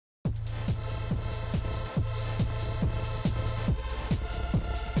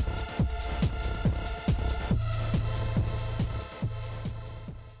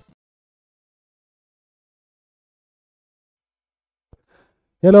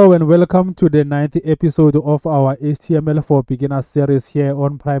Hello and welcome to the ninth episode of our HTML for Beginners series here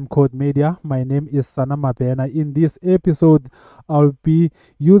on Prime Code Media. My name is Sana Mabena. In this episode, I'll be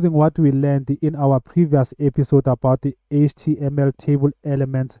using what we learned in our previous episode about the HTML table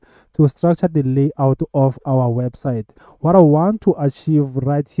elements to structure the layout of our website. What I want to achieve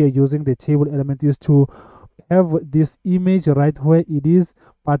right here using the table element is to have this image right where it is,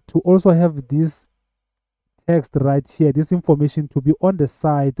 but to also have this text right here, this information to be on the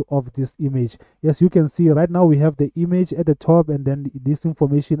side of this image. As you can see right now, we have the image at the top and then this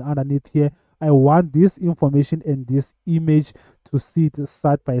information underneath here. I want this information and this image to sit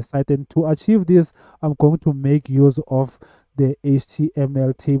side by side, and to achieve this I'm going to make use of the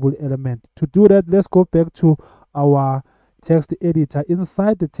HTML table element. To do that, let's go back to our text editor.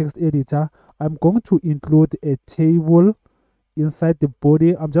 Inside the text editor, I'm going to include a table inside the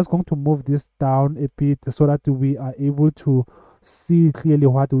body. I'm just going to move this down a bit so that we are able to see clearly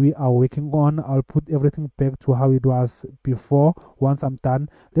what we are working on. I'll put everything back to how it was before. Once I'm done,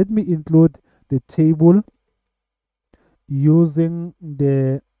 let me include the table using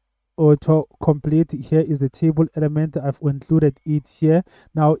the auto complete. Here is the table element. I've included it here.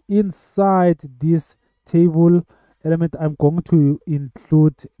 Now inside this table element, I'm going to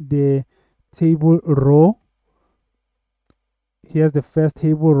include the table row. Here's the first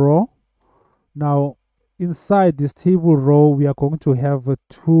table row. Now inside this table row, we are going to have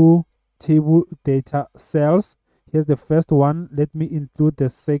two table data cells. Here's the first one. Let me include the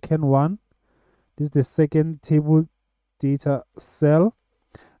second one. This is the second table data cell.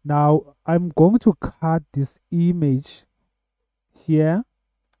 Now I'm going to cut this image here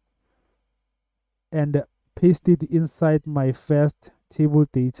and paste it inside my first table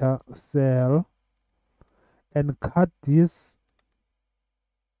data cell and cut this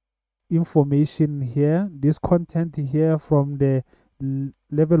information here, this content here, from the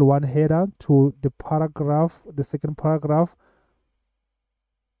level 1 header to the paragraph, the second paragraph.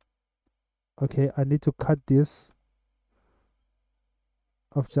 Okay, I need to cut this.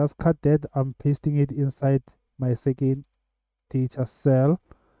 I've just cut that. I'm pasting it inside my second data cell.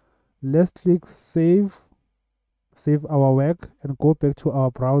 Let's click save our work and go back to our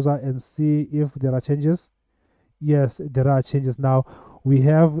browser and see if there are changes. Yes, there are changes. Now we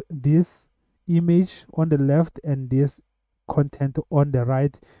have this image on the left and this content on the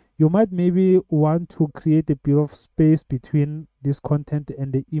right. You might maybe want to create a bit of space between this content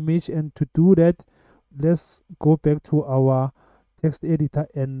and the image, and to do that, let's go back to our text editor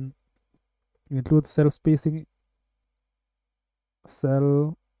and include cell spacing.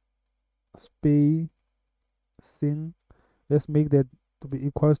 Let's make that to be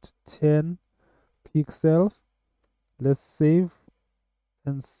equals to 10 pixels. Let's save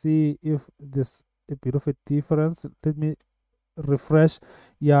and see if there's a bit of a difference. Let me refresh.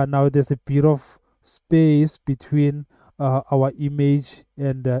 Yeah, now there's a bit of space between our image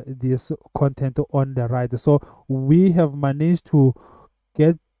and this content on the right. So we have managed to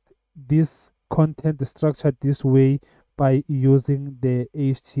get this content structured this way by using the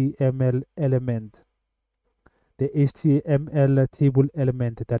HTML element, the HTML table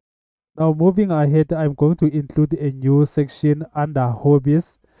element. That now, moving ahead, I'm going to include a new section under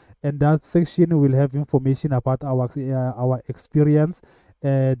hobbies, and that section will have information about our experience,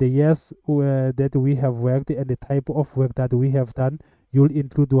 the years that we have worked, and the type of work that we have done. You'll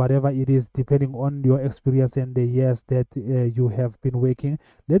include whatever it is depending on your experience and the years that you have been working.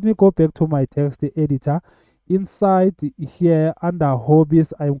 Let me go back to my text editor. Inside here under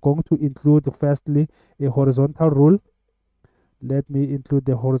hobbies, I'm going to include firstly a horizontal rule. Let me include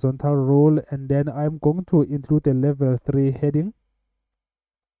the horizontal rule, and then I'm going to include a level 3 heading.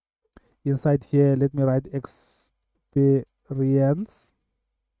 Inside here, let me write experience,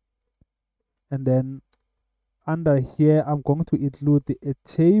 and then under here I'm going to include a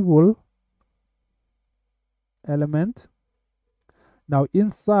table element. Now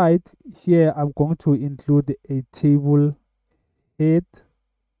inside here I'm going to include a table head.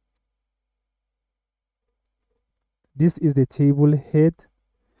 This is the table head.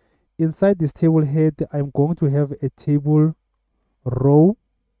 Inside this table head, I'm going to have a table row.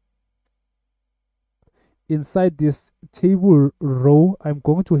 Inside this table row, I'm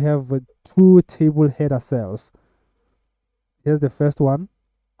going to have two table header cells. Here's the first one,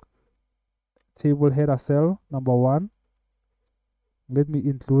 table header cell number 1. Let me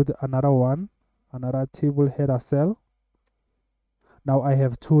include another one, another table header cell. Now I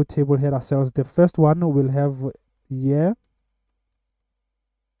have two table header cells. The first one will have year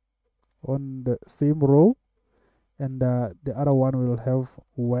on the same row, and the other one will have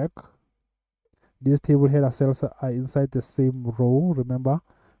work. These table header cells are inside the same row. Remember,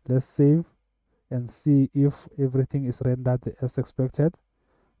 let's save and see if everything is rendered as expected.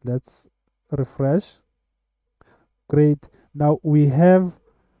 Let's refresh. Great. Now we have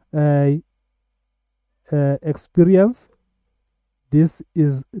a experience. This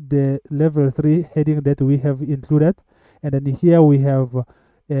is the level 3 heading that we have included, and then here we have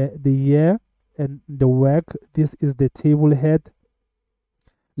the year and the work. This is the table head.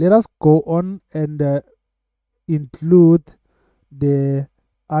 Let us go on and include the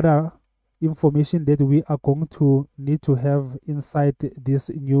other information that we are going to need to have inside this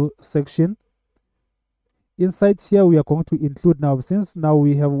new section. Inside here we are going to include, now since now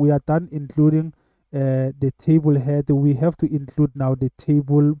we are done including the table head, we have to include now the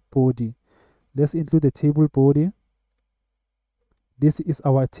table body. Let's include the table body. This is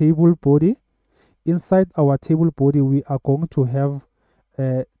our table body. Inside our table body we are going to have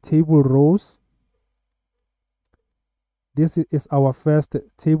table rows. This is our first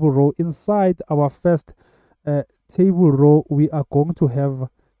table row. Inside our first table row we are going to have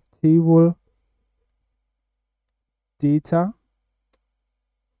table data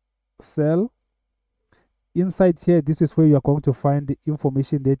cell. Inside here, this is where you are going to find the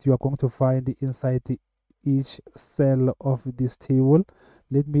information that you are going to find inside each cell of this table.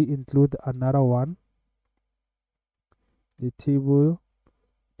 Let me include another one, the table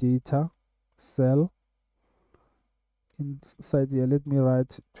data cell. Inside here, let me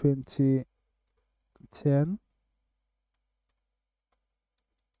write 2010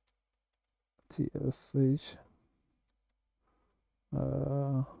 TSH.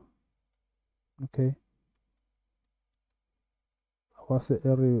 Okay. I was a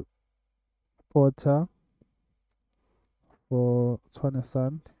reporter for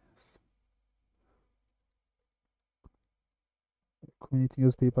Tshwane community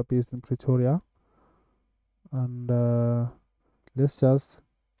newspaper based in Pretoria. And let's just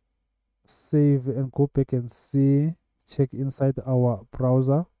save and go back and see, check inside our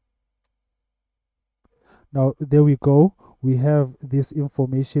browser. Now there we go, we have this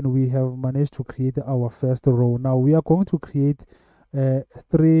information. We have managed to create our first row. Now we are going to create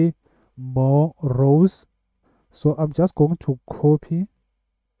 3 more rows. So I'm just going to copy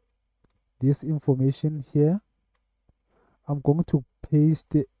this information here. I'm going to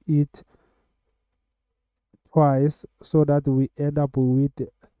paste it twice so that we end up with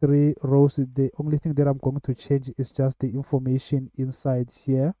 3 rows. The only thing that I'm going to change is just the information inside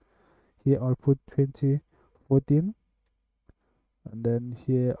here. Here I'll put 2014, and then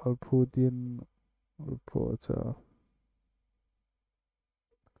here I'll put in reporter.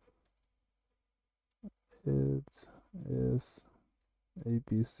 It is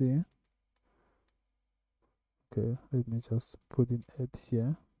ABC. Okay, let me just put in it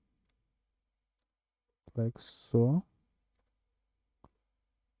here like so,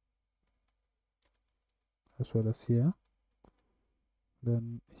 as well as here.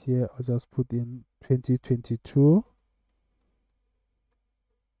 Then here I'll just put in 2022.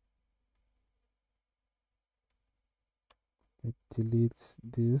 It deletes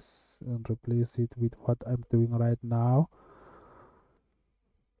this and replace it with what I'm doing right now.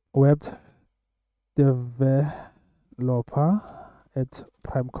 Web developer at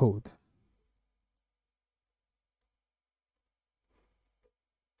Prime Code.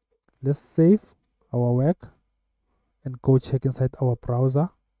 Let's save our work and go check inside our browser.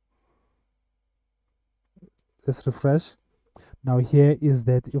 Let's refresh. Now here is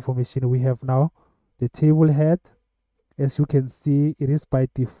that information we have now. The table head, as you can see, it is by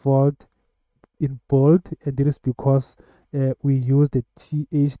default in bold, and it is because we use the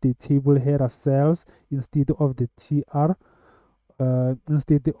TH, the table header cells, instead of the TR,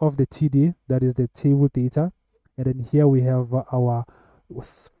 instead of the TD, that is the table data. And then here we have our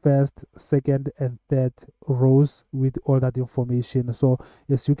first, second, and third rows with all that information. So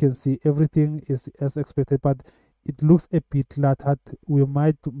as you can see, everything is as expected, but it looks a bit cluttered. We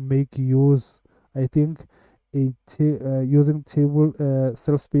might make use, I think, using table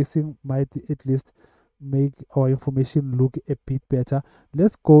cell spacing might at least make our information look a bit better.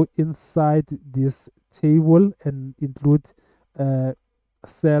 Let's go inside this table and include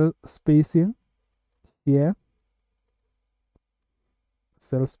cell spacing here.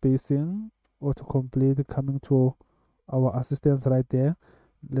 Cell spacing, autocomplete, coming to our assistance right there.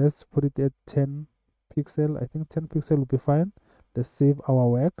 Let's put it at 10 pixel. I think 10 pixel will be fine. Let's save our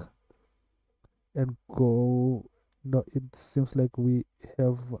work and go. No, it seems like we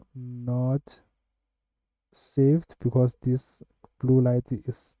have not saved because this blue light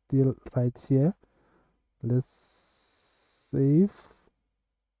is still right here. Let's save.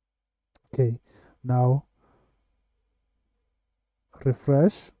 Okay, Now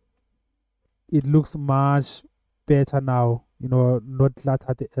refresh. It looks much better now, not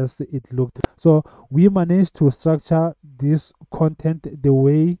cluttered as it looked. So we managed to structure this content the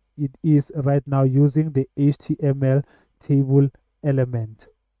way it is right now using the HTML table element.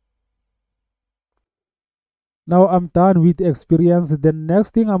 Now I'm done with experience. The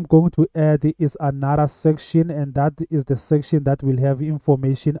next thing I'm going to add is another section, and that is the section that will have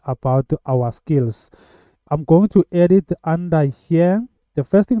information about our skills. I'm going to add it under here. The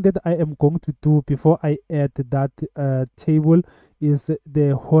first thing that I am going to do before I add that table is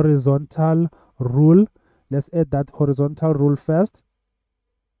the horizontal rule. Let's add that horizontal rule first,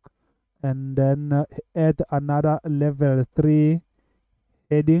 and then add another level 3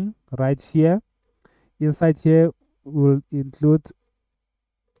 heading right here. Inside here will include,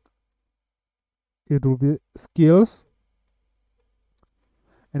 it will be skills,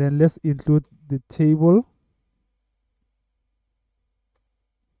 and then let's include the table.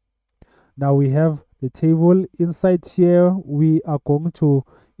 Now we have the table. Inside here we are going to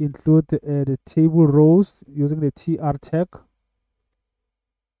include the table rows using the tr tag.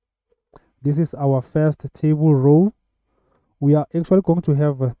 This is our first table row. We are actually going to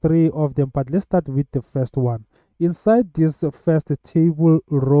have 3 of them, but let's start with the first one. Inside this first table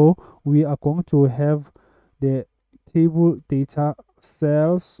row, we are going to have the table data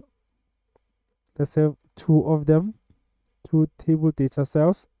cells. Let's have 2 of them, 2 table data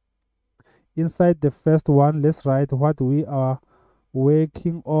cells. Inside the first one, let's write what we are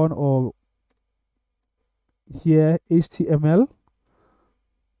working on, or here HTML.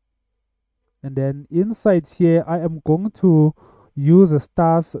 And then inside here, I am going to use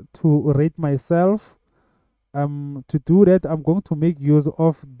stars to rate myself. To do that, I'm going to make use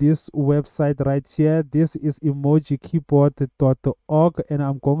of this website right here. This is emojikeyboard.org, and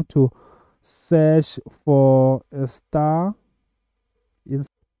I'm going to search for a star.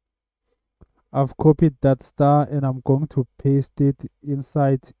 I've copied that star and I'm going to paste it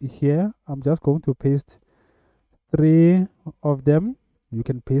inside here. I'm just going to paste 3 of them. You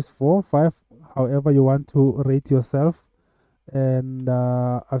can paste 4, 5, however you want to rate yourself. And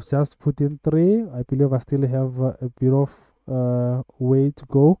I've just put in 3. I believe I still have a bit of way to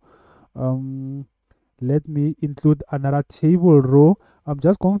go. Let me include another table row. I'm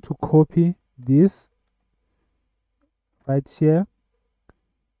just going to copy this right here.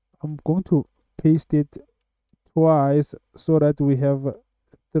 I'm going to paste it twice so that we have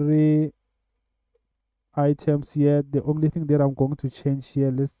 3 items here. The only thing that I'm going to change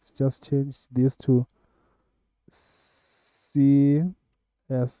here, let's just change this to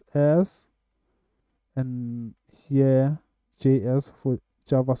CSS, and here JS for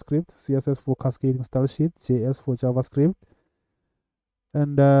JavaScript, CSS for cascading style sheet, JS for JavaScript.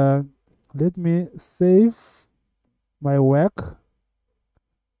 And let me save my work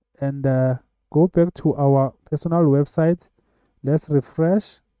and go back to our personal website. Let's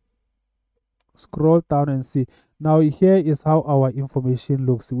refresh, scroll down and see. Now here is how our information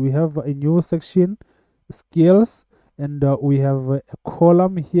looks. We have a new section, skills, and we have a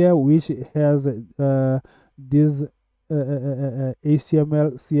column here which has this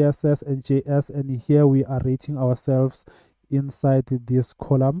HTML, CSS, and JS, and here we are rating ourselves inside this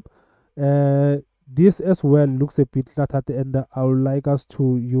column. This as well looks a bit cluttered, and I would like us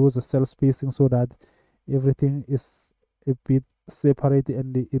to use a cell spacing so that everything is a bit separate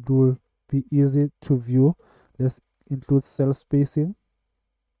and it will be easy to view. Let's include cell spacing.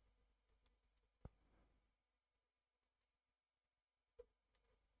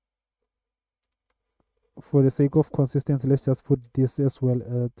 For the sake of consistency, let's just put this as well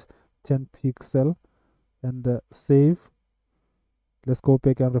at 10 pixel and save. Let's go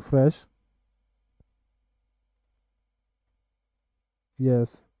back and refresh.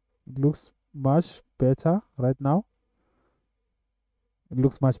 Yes, it looks much better right now. It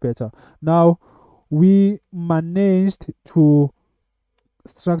looks much better. Now we managed to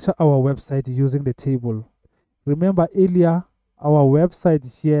structure our website using the table. Remember earlier, our website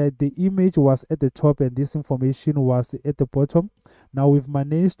here, the image was at the top and this information was at the bottom. Now we've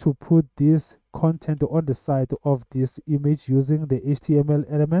managed to put this content on the side of this image using the HTML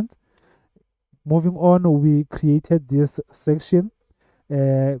element. Moving on, we created this section,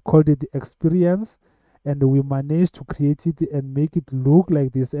 called it the experience, and we managed to create it and make it look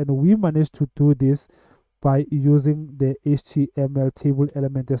like this. And we managed to do this by using the HTML table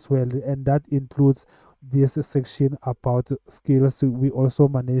element as well, and that includes this section about skills. We also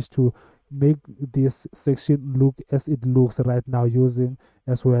managed to make this section look as it looks right now using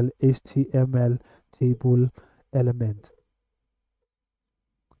as well HTML table element.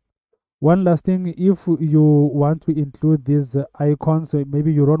 One last thing, if you want to include these icons,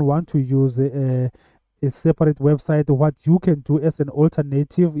 maybe you don't want to use a separate website, what you can do as an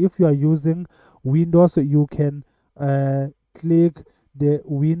alternative, if you are using Windows, you can click the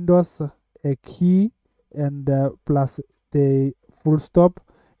Windows key and plus the full stop,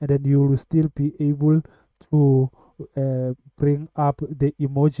 and then you will still be able to bring up the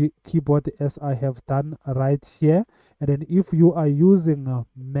emoji keyboard as I have done right here. And then if you are using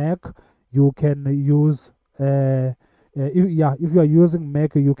Mac, you can use if you are using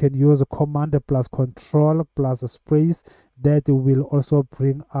Mac, you can use Command plus Control plus space. That will also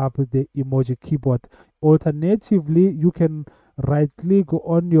bring up the emoji keyboard. Alternatively, you can right click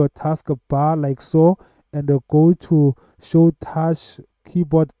on your taskbar like so, and go to show touch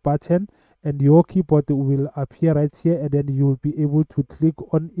keyboard button, and your keyboard will appear right here, and then you will be able to click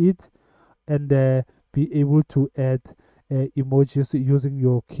on it and be able to add emojis using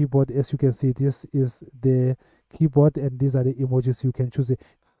your keyboard. As you can see, this is the keyboard and these are the emojis you can choose.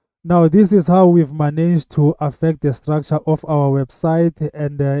 Now, this is how we've managed to affect the structure of our website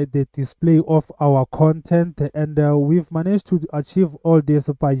and the display of our content. And we've managed to achieve all this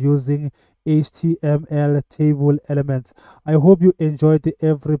by using HTML table elements. I hope you enjoyed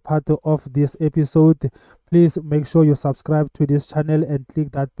every part of this episode. Please make sure you subscribe to this channel and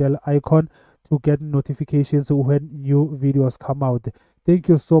click that bell icon to get notifications when new videos come out. Thank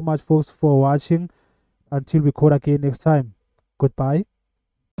you so much, folks, for watching. Until we code again next time. Goodbye.